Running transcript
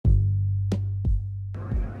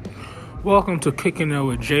Welcome to Kicking It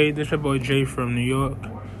with Jay. This is your boy Jay from New York.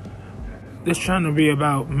 This trying to be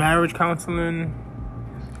about marriage counseling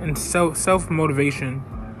and self motivation,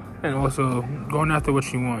 and also going after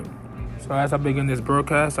what you want. So as I begin this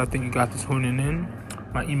broadcast, I think you got to tuning in.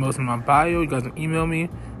 My email's in my bio. You guys can email me.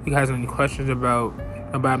 If you guys have any questions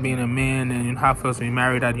about being a man and how it feels to be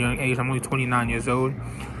married at a young age. I'm only 29 years old.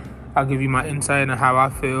 I'll give you my insight on how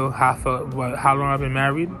I feel, how long I've been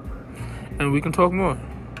married, and we can talk more.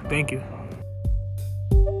 Thank you.